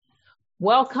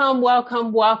Welcome,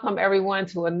 welcome, welcome everyone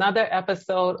to another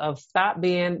episode of Stop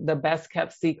Being the Best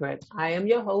Kept Secret. I am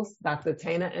your host, Dr.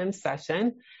 Tana M.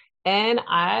 Session. And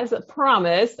as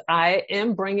promised, I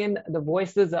am bringing the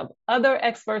voices of other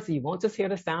experts. You won't just hear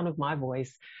the sound of my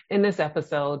voice in this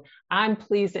episode. I'm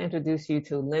pleased to introduce you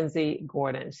to Lindsay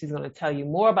Gordon. She's going to tell you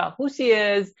more about who she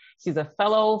is. She's a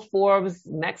fellow Forbes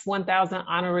Next 1000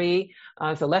 honoree.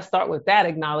 So let's start with that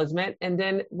acknowledgement. And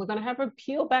then we're going to have her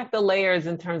peel back the layers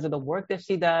in terms of the work that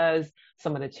she does,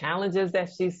 some of the challenges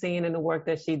that she's seen in the work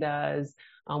that she does.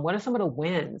 What are some of the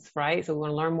wins, right? So we're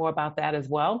going to learn more about that as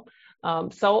well.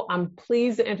 So I'm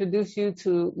pleased to introduce you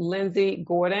to Lindsay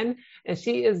Gordon, and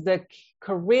she is the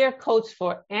career coach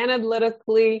for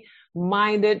analytically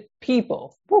minded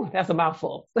people. Whew, that's a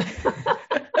mouthful.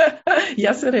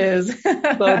 Yes, it is.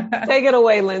 So take it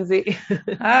away, Lindsay.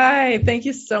 Hi, thank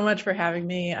you so much for having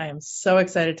me. I am so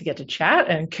excited to get to chat,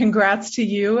 and congrats to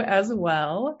you as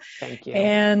well. Thank you.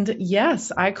 And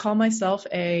yes, I call myself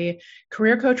a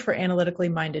career coach for analytically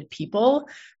minded people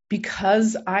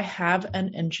because I have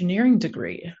an engineering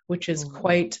degree, which is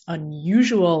quite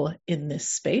unusual in this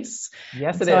space.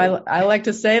 Yes, it is. I like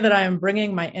to say that I am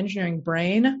bringing my engineering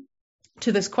brain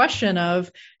to this question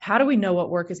of how do we know what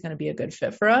work is going to be a good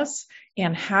fit for us,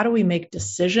 and how do we make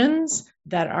decisions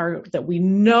that we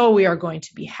know we are going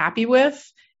to be happy with,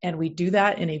 and we do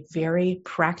that in a very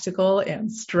practical and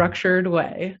structured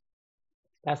way.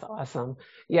 That's awesome.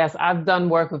 Yes, I've done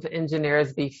work with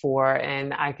engineers before,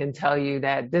 and I can tell you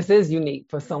that this is unique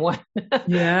for someone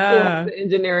who has an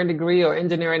engineering degree or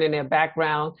engineering in their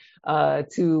background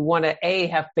to want to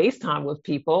have FaceTime with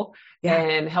people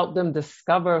and help them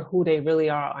discover who they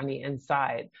really are on the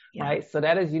inside, right? So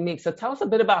that is unique. So tell us a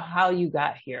bit about how you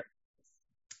got here.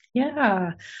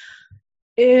 Yeah,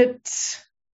 it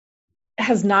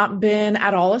has not been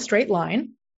at all a straight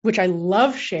line, which I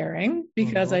love sharing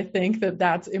because I think that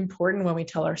that's important when we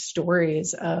tell our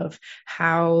stories of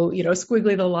how,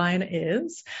 squiggly the line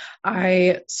is.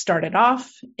 I started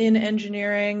off in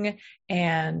engineering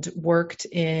and worked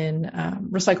in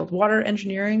recycled water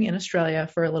engineering in Australia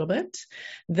for a little bit.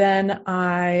 Then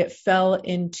I fell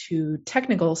into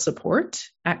technical support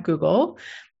at Google,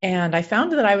 and I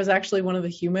found that I was actually one of the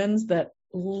humans that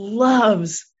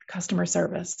loves customer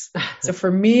service. So for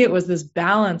me, it was this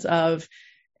balance of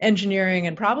engineering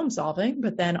and problem solving,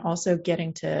 but then also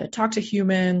getting to talk to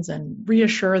humans and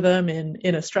reassure them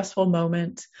in a stressful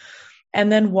moment.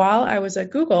 And then while I was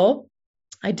at Google,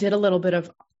 I did a little bit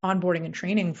of onboarding and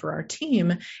training for our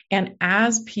team. And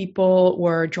as people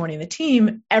were joining the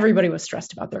team, everybody was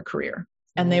stressed about their career.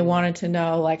 And they wanted to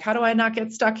know, like, how do I not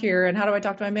get stuck here? And how do I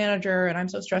talk to my manager? And I'm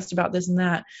so stressed about this and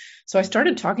that. So I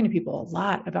started talking to people a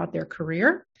lot about their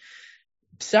career.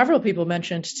 Several people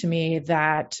mentioned to me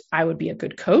that I would be a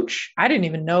good coach. I didn't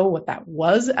even know what that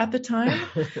was at the time.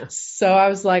 So I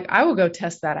was like, I will go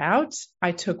test that out.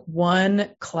 I took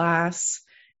one class,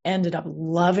 ended up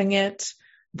loving it,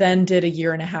 then did a 1.5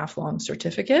 year long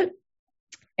certificate.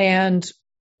 And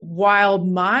while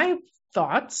my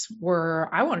thoughts were,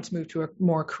 I wanted to move to a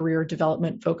more career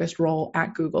development focused role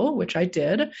at Google, which I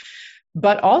did.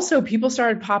 But also people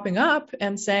started popping up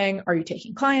and saying, are you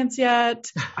taking clients yet?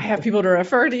 I have people to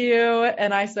refer to you.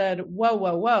 And I said,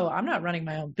 whoa, I'm not running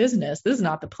my own business. This is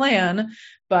not the plan.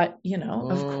 But,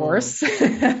 of course,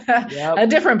 a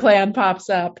different plan pops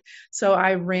up. So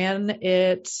I ran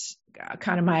it,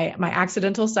 kind of my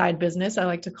accidental side business, I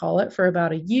like to call it, for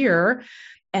about 1 year.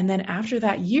 And then after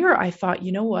that year, I thought,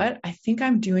 you know what? I think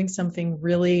I'm doing something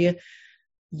really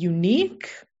unique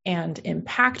and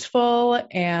impactful.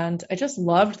 And I just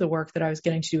loved the work that I was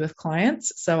getting to do with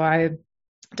clients. So I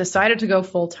decided to go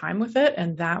full time with it.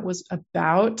 And that was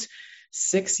about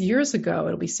 6 years ago.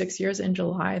 It'll be 6 years in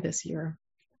July this year.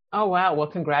 Oh, wow. Well,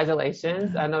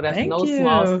 congratulations. I know that's Thank you.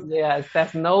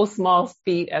 no small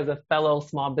feat as a fellow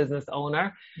small business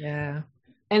owner. Yeah.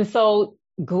 And so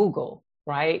Google,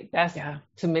 right? That's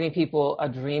to many people a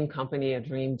dream company, a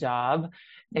dream job.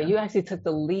 And you actually took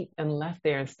the leap and left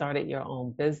there and started your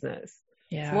own business.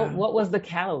 Yeah. So what was the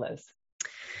catalyst?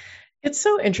 It's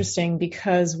so interesting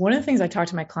because one of the things I talk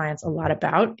to my clients a lot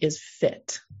about is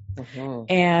fit.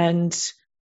 And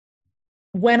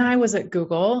when I was at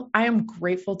Google, I am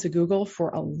grateful to Google for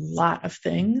a lot of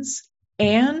things,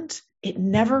 and it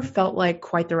never felt like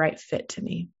quite the right fit to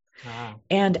me. Wow.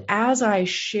 And as I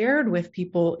shared with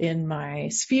people in my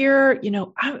sphere,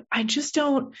 I just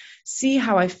don't see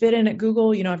how I fit in at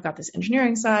Google. I've got this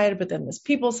engineering side, but then this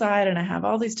people side, and I have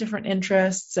all these different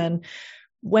interests. And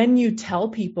when you tell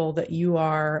people that you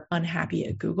are unhappy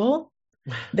at Google,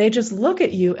 they just look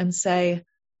at you and say,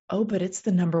 oh, but it's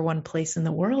the number one place in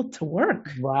the world to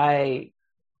work. Right.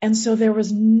 And so there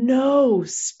was no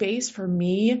space for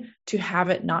me to have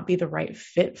it not be the right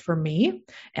fit for me.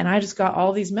 And I just got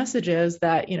all these messages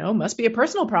that, must be a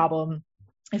personal problem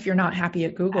if you're not happy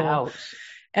at Google. Ouch.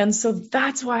 And so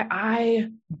that's why I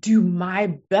do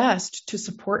my best to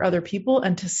support other people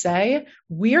and to say,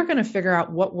 we are going to figure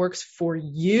out what works for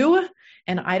you.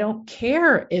 And I don't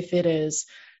care if it is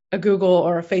a Google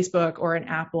or a Facebook or an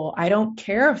Apple. I don't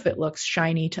care if it looks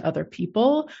shiny to other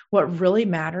people. What really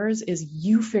matters is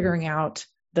you figuring out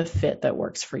the fit that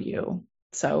works for you.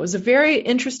 So it was a very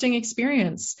interesting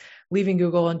experience leaving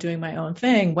Google and doing my own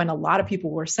thing when a lot of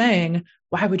people were saying,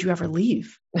 why would you ever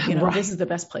leave? Right. This is the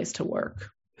best place to work.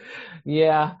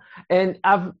 Yeah. And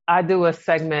I do a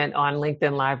segment on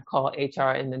LinkedIn Live called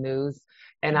HR in the News.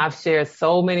 And I've shared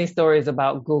so many stories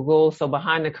about Google. So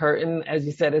behind the curtain, as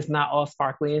you said, it's not all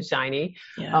sparkly and shiny.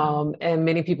 Yeah. And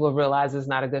many people have realized it's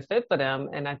not a good fit for them.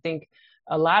 And I think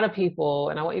a lot of people,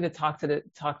 and I want you to talk to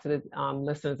the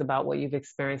listeners about what you've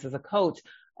experienced as a coach.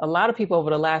 A lot of people over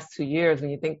the last 2 years, when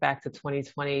you think back to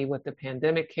 2020 with the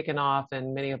pandemic kicking off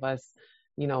and many of us,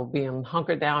 being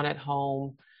hunkered down at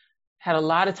home, had a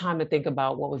lot of time to think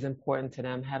about what was important to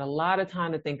them, had a lot of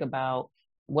time to think about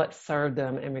what served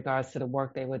them in regards to the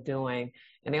work they were doing.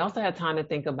 And they also had time to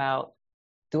think about,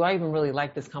 do I even really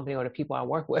like this company or the people I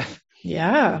work with?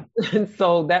 Yeah. And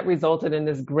so that resulted in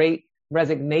this great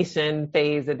resignation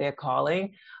phase that they're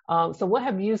calling. So what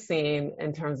have you seen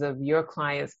in terms of your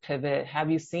clients' pivot? Have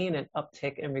you seen an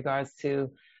uptick in regards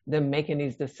to them making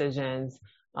these decisions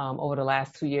over the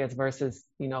last 2 years versus,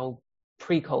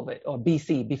 pre-COVID or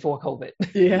BC, before COVID?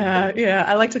 Yeah.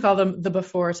 I like to call them the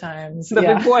before times.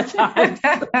 Before times.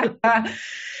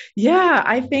 Yeah.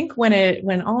 I think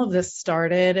when all of this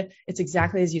started, it's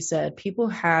exactly as you said, people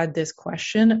had this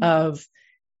question of,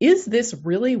 is this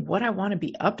really what I want to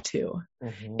be up to?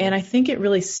 Mm-hmm. And I think it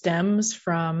really stems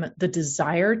from the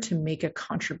desire to make a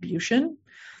contribution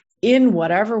in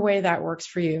whatever way that works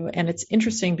for you. And it's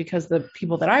interesting because the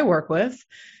people that I work with,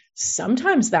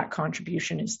 sometimes that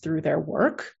contribution is through their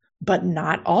work, but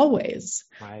not always.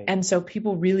 Right. And so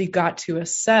people really got to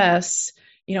assess,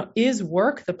 is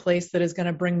work the place that is going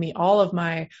to bring me all of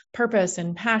my purpose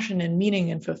and passion and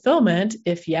meaning and fulfillment?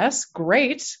 If yes,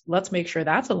 great. Let's make sure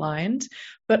that's aligned.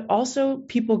 But also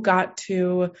people got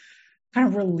to kind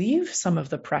of relieve some of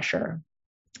the pressure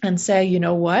and say, you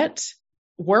know what?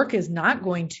 Work is not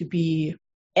going to be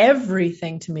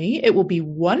everything to me. It will be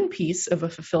one piece of a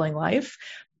fulfilling life,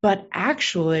 but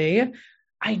actually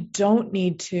I don't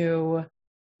need to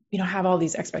have all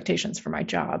these expectations for my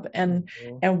job. And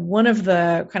one of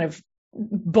the kind of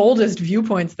boldest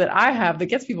viewpoints that I have that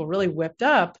gets people really whipped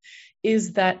up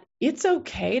is that it's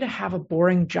okay to have a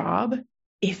boring job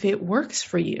if it works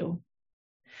for you.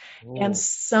 Ooh. And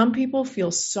some people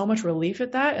feel so much relief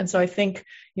at that. And so I think,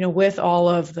 with all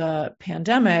of the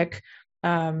pandemic,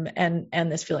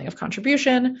 and this feeling of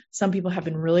contribution, some people have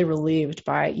been really relieved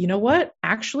by,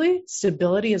 actually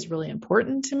stability is really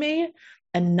important to me.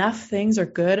 Enough things are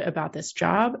good about this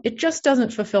job. It just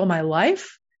doesn't fulfill my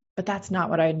life, but that's not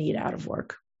what I need out of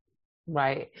work.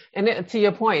 Right. And to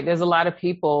your point, there's a lot of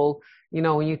people,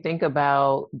 when you think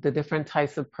about the different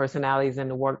types of personalities in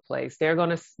the workplace, there are going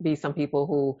to be some people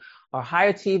who are high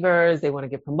achievers. They want to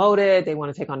get promoted. They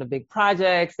want to take on the big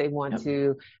projects. They want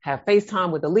to have face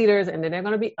time with the leaders. And then there are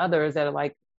going to be others that are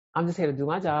like, I'm just here to do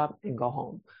my job and go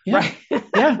home. Yeah. Right.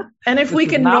 Yeah. And if we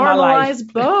can normalize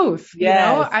both,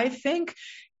 yes. I think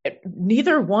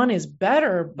neither one is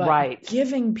better, but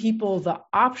giving people the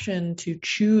option to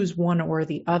choose one or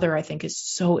the other, I think is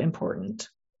so important.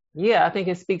 Yeah, I think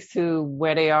it speaks to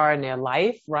where they are in their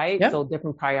life, right? Yep. So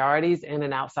different priorities in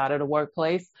and outside of the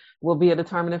workplace will be a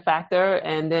determining factor.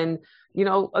 And then,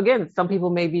 again, some people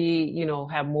maybe,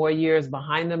 have more years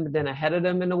behind them than ahead of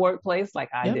them in the workplace, like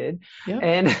I did.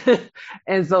 Yep.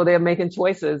 And so they're making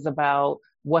choices about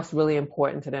what's really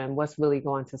important to them, what's really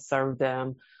going to serve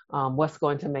them, what's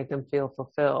going to make them feel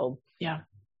fulfilled. Yeah.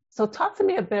 So talk to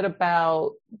me a bit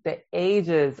about the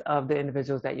ages of the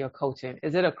individuals that you're coaching.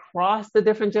 Is it across the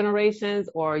different generations,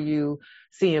 or are you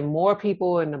seeing more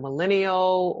people in the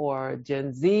millennial or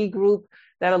Gen Z group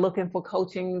that are looking for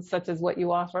coaching such as what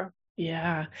you offer?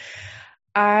 Yeah.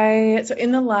 So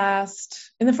in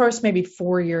the first maybe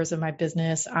 4 years of my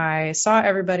business, I saw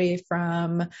everybody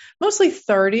from mostly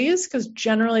 30s, because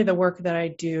generally the work that I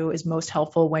do is most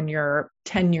helpful when you're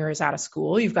 10 years out of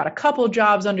school. You've got a couple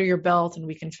jobs under your belt and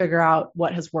we can figure out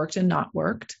what has worked and not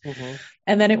worked. Mm-hmm.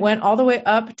 And then it went all the way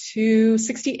up to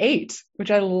 68,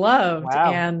 which I loved.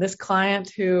 Wow. And this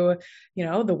client who,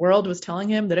 the world was telling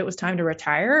him that it was time to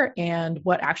retire. And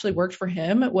what actually worked for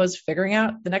him was figuring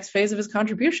out the next phase of his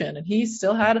contribution. And he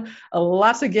still had a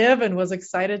lot to give and was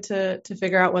excited to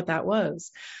figure out what that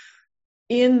was.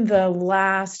 In the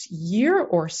last year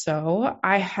or so,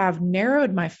 I have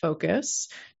narrowed my focus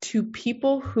to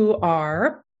people who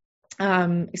are,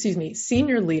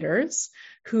 senior leaders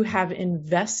who have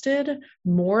invested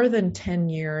more than 10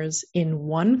 years in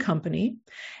one company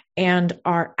and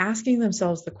are asking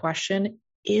themselves the question,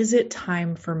 is it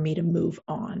time for me to move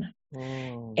on?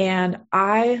 Mm. And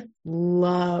I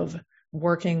love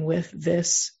working with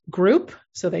this group.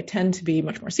 So they tend to be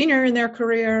much more senior in their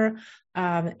career.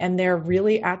 And they're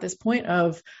really at this point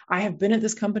of, I have been at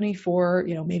this company for,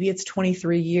 maybe it's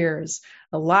 23 years.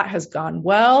 A lot has gone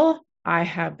well. I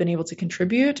have been able to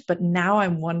contribute, but now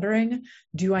I'm wondering,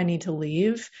 do I need to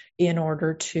leave in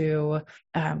order to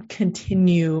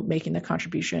continue making the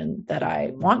contribution that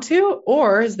I want to?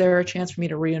 Or is there a chance for me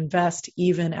to reinvest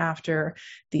even after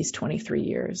these 23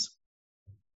 years?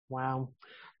 Wow.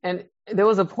 And there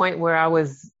was a point where I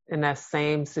was in that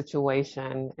same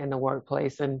situation in the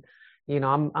workplace. And,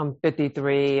 I'm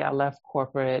 53. I left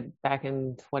corporate back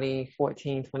in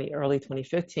 2014, early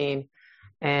 2015.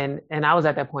 And I was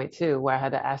at that point too, where I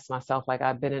had to ask myself, like,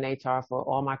 I've been in HR for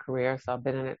all my career. So I've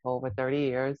been in it for over 30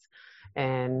 years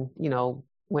and,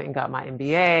 went and got my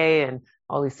MBA and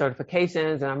all these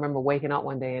certifications. And I remember waking up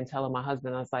one day and telling my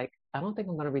husband, I was like, I don't think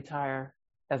I'm going to retire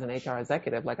as an HR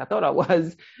executive. Like I thought I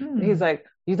was. He's like,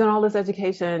 you've done all this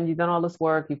education, you've done all this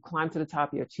work, you've climbed to the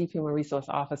top, you're a chief human resource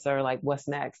officer, like what's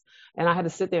next? And I had to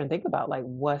sit there and think about like,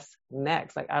 what's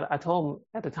next? Like I told him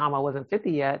at the time I wasn't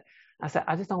 50 yet. I said,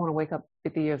 I just don't want to wake up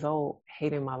 50 years old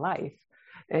hating my life.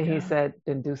 And he said,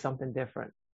 then do something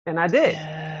different. And I did.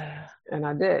 Yeah. And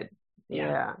I did.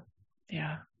 Yeah.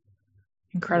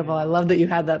 Incredible. I love that you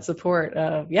had that support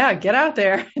of, get out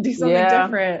there, do something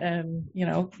different.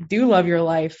 And, do love your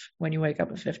life when you wake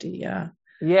up at 50. Yeah.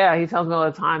 Yeah. He tells me all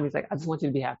the time. He's like, I just want you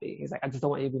to be happy. He's like, I just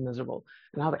don't want you to be miserable.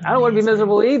 And I was like, I don't want to be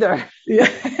miserable either.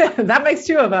 Yeah. That makes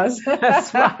two of us.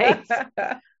 That's right.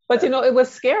 But, it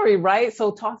was scary, right?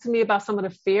 So talk to me about some of the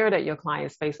fear that your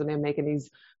clients face when they're making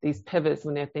these pivots,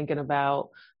 when they're thinking about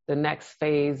the next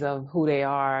phase of who they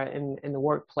are in the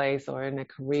workplace or in their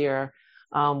career.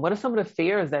 What are some of the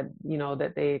fears that,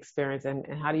 that they experience and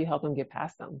how do you help them get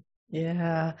past them?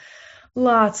 Yeah,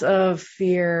 lots of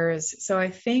fears. So I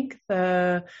think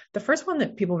the first one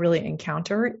that people really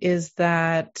encounter is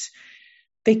that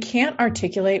they can't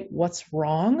articulate what's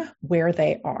wrong where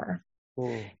they are.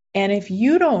 Ooh. And if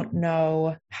you don't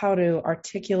know how to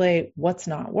articulate what's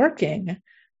not working,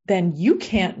 then you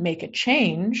can't make a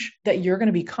change that you're going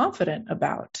to be confident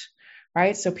about.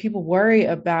 Right. So people worry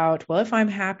about, well, if I'm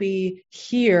happy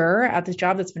here at this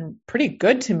job that's been pretty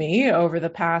good to me over the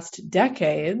past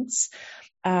decades,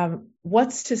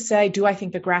 what's to say, do I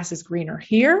think the grass is greener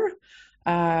here?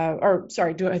 Do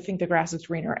I think the grass is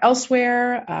greener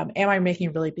elsewhere? Am I making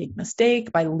a really big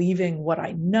mistake by leaving what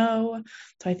I know?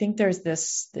 So I think there's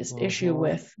this issue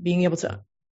with being able to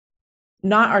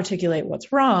not articulate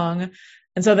what's wrong.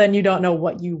 And so then you don't know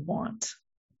what you want.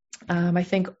 I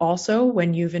think also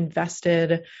when you've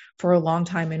invested for a long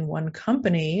time in one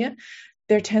company,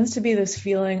 there tends to be this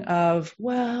feeling of,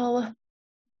 well,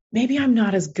 maybe I'm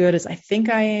not as good as I think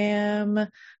I am.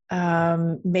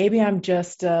 Maybe I'm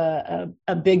just a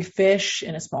big fish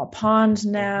in a small pond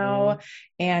now. Mm-hmm.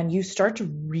 And you start to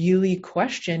really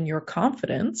question your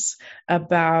confidence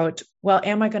about, well,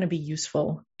 am I going to be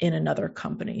useful in another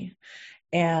company?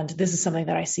 And this is something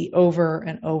that I see over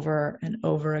and over and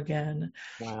over again.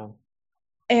 Wow.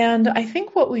 And I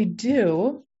think what we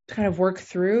do to kind of work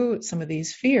through some of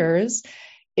these fears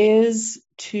is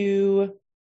to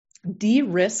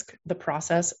de-risk the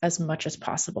process as much as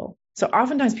possible. So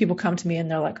oftentimes people come to me and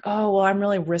they're like, oh, well, I'm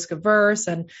really risk averse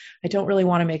and I don't really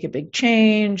want to make a big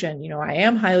change. And, I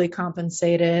am highly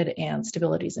compensated and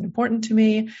stability is important to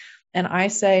me. And I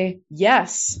say,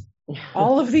 yes,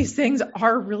 all of these things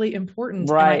are really important.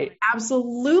 Right. And I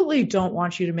absolutely don't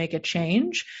want you to make a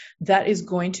change that is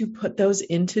going to put those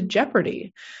into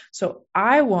jeopardy. So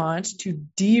I want to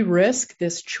de-risk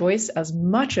this choice as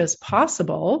much as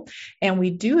possible. And we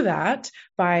do that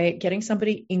by getting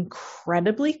somebody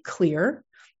incredibly clear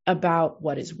about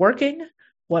what is working,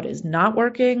 what is not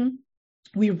working,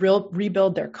 We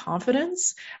rebuild their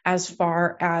confidence as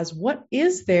far as what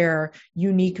is their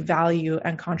unique value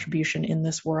and contribution in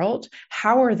this world?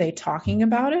 How are they talking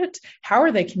about it? How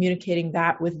are they communicating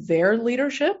that with their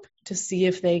leadership to see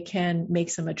if they can make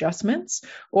some adjustments?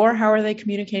 Or how are they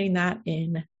communicating that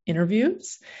in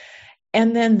interviews?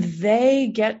 And then they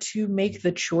get to make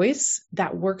the choice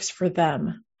that works for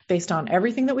them based on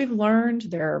everything that we've learned,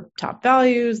 their top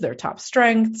values, their top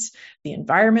strengths, the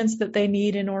environments that they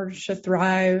need in order to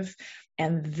thrive.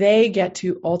 And they get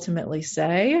to ultimately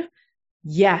say,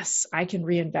 yes, I can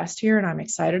reinvest here and I'm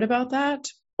excited about that.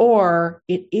 Or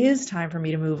it is time for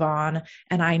me to move on.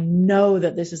 And I know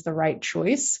that this is the right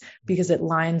choice because it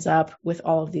lines up with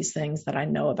all of these things that I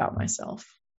know about myself.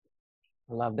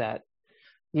 I love that.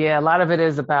 Yeah, a lot of it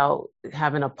is about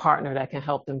having a partner that can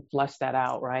help them flesh that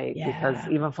out, right? Yeah. Because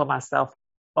even for myself,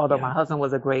 although my husband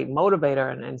was a great motivator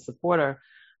and supporter,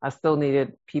 I still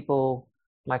needed people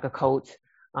like a coach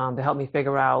to help me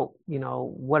figure out,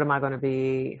 what am I going to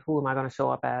be? Who am I going to show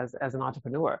up as an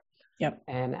entrepreneur? Yep.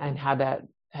 And have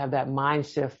that mind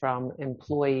shift from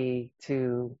employee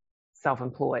to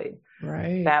self-employed.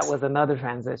 Right. That was another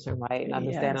transition, right? And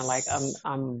understanding like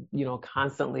I'm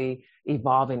constantly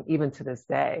evolving even to this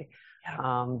day.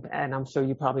 Yeah. And I'm sure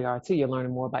you probably are too. You're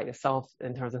learning more about yourself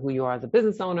in terms of who you are as a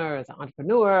business owner, as an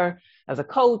entrepreneur, as a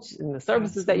coach, and the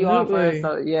services that you offer.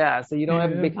 So you don't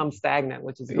ever become stagnant,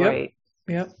 which is great.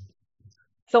 Yep.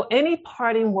 So any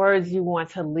parting words you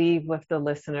want to leave with the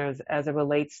listeners as it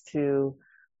relates to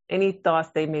any thoughts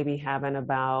they may be having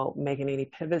about making any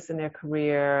pivots in their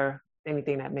career,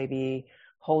 anything that may be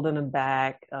holding them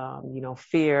back,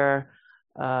 fear,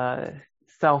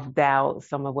 self-doubt,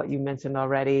 some of what you mentioned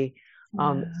already.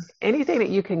 Anything that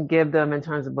you can give them in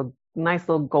terms of a nice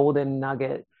little golden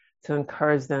nugget to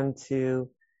encourage them to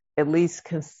at least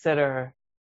consider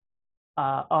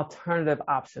alternative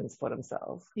options for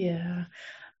themselves. Yeah,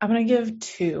 I'm going to give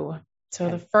two. So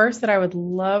the first that I would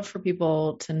love for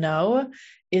people to know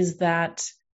is that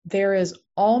there is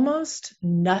almost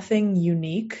nothing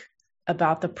unique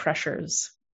about the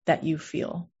pressures that you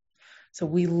feel. So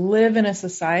we live in a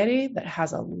society that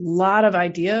has a lot of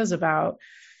ideas about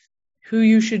who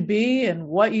you should be and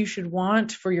what you should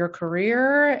want for your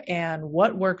career and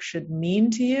what work should mean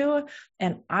to you.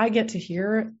 And I get to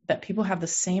hear that people have the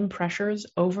same pressures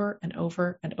over and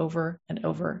over and over and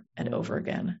over and over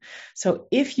again. So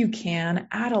if you can,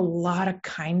 add a lot of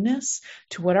kindness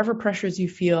to whatever pressures you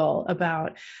feel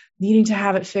about needing to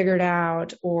have it figured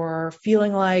out or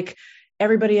feeling like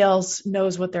everybody else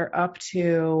knows what they're up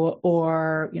to,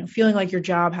 or feeling like your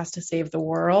job has to save the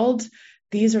world.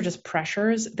 These are just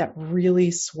pressures that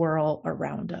really swirl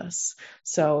around us.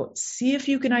 So see if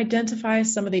you can identify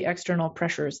some of the external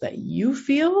pressures that you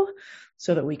feel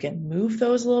so that we can move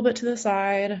those a little bit to the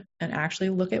side and actually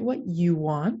look at what you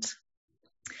want.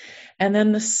 And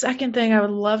then the second thing I would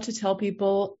love to tell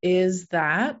people is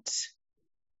that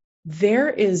there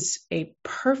is a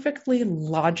perfectly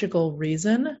logical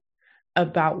reason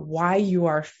about why you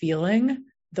are feeling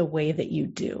the way that you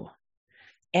do.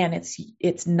 And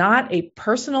it's not a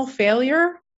personal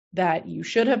failure that you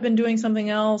should have been doing something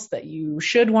else, that you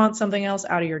should want something else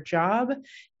out of your job.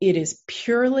 It is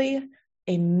purely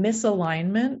a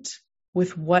misalignment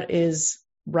with what is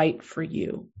right for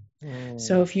you.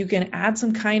 So if you can add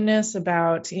some kindness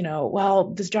about,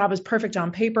 this job is perfect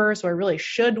on paper, so I really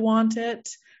should want it.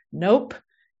 Nope,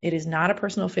 it is not a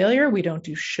personal failure. We don't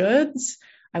do shoulds.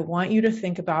 I want you to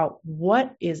think about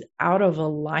what is out of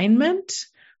alignment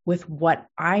with what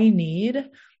I need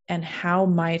and how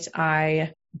might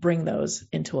I bring those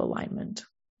into alignment.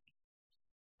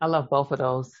 I love both of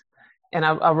those. And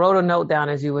I wrote a note down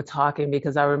as you were talking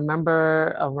because I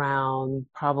remember around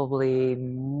probably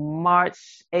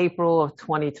March, April of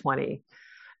 2020,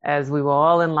 as we were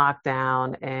all in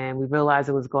lockdown and we realized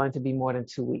it was going to be more than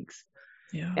 2 weeks.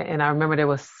 Yeah. And I remember there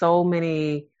were so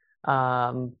many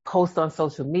posts on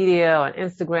social media, on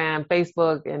Instagram,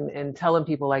 Facebook, and telling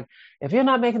people like, if you're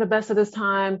not making the best of this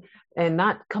time and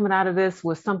not coming out of this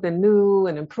with something new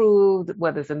and improved,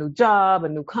 whether it's a new job, a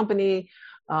new company,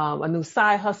 a new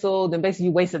side hustle, then basically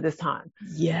you wasted this time.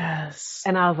 Yes.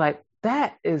 And I was like,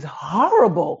 that is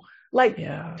horrible. Like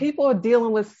people are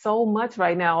dealing with so much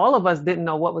right now. All of us didn't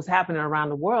know what was happening around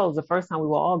the world. It was the first time we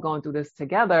were all going through this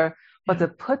together, but to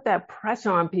put that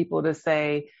pressure on people to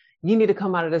say, you need to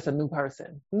come out of this a new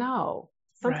person. No,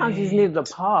 sometimes you just needed a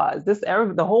pause.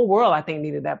 The whole world, I think,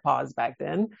 needed that pause back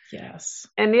then. Yes.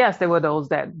 And yes, there were those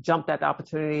that jumped at the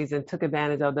opportunities and took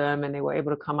advantage of them. And they were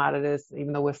able to come out of this,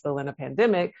 even though we're still in a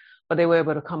pandemic, but they were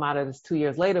able to come out of this 2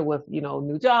 years later with,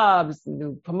 new jobs,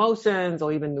 new promotions,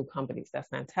 or even new companies. That's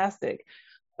fantastic.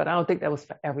 But I don't think that was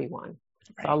for everyone.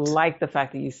 Right. So I like the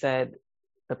fact that you said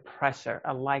the pressure.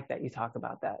 I like that you talk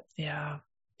about that. Yeah.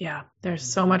 Yeah. There's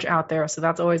so much out there. So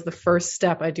that's always the first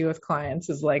step I do with clients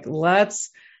is like, let's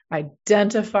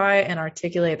identify and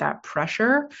articulate that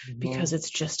pressure because it's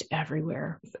just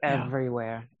everywhere. It's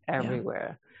everywhere.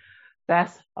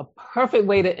 That's a perfect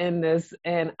way to end this.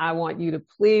 And I want you to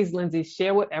please, Lindsay,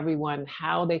 share with everyone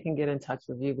how they can get in touch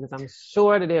with you, because I'm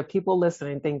sure that there are people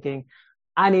listening thinking,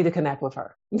 I need to connect with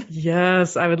her.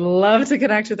 Yes, I would love to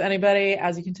connect with anybody.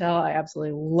 As you can tell, I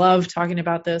absolutely love talking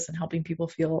about this and helping people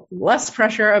feel less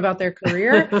pressure about their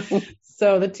career.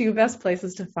 So the two best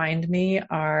places to find me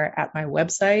are at my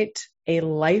website,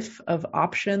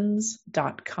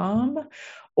 alifeofoptions.com,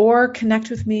 or connect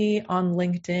with me on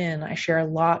LinkedIn. I share a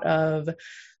lot of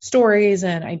stories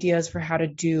and ideas for how to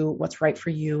do what's right for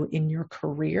you in your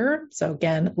career. So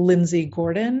again, Lindsay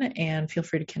Gordon, and feel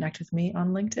free to connect with me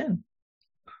on LinkedIn.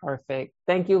 Perfect.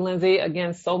 Thank you, Lindsay,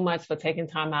 again, so much for taking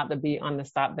time out to be on the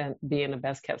Stop Being the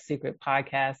Best Kept Secret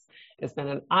podcast. It's been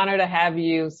an honor to have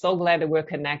you. So glad that we're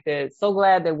connected. So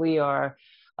glad that we are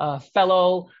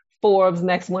fellow Forbes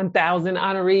Next 1000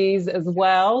 honorees as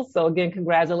well. So again,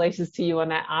 congratulations to you on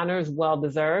that honor. It's well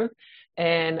deserved.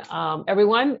 And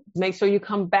everyone, make sure you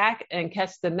come back and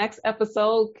catch the next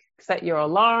episode. Set your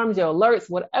alarms, your alerts,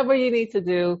 whatever you need to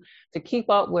do to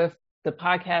keep up with the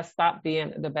podcast, Stop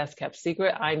Being the Best Kept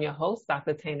Secret. I'm your host,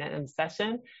 Dr. Tana M.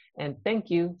 Session, and thank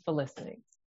you for listening.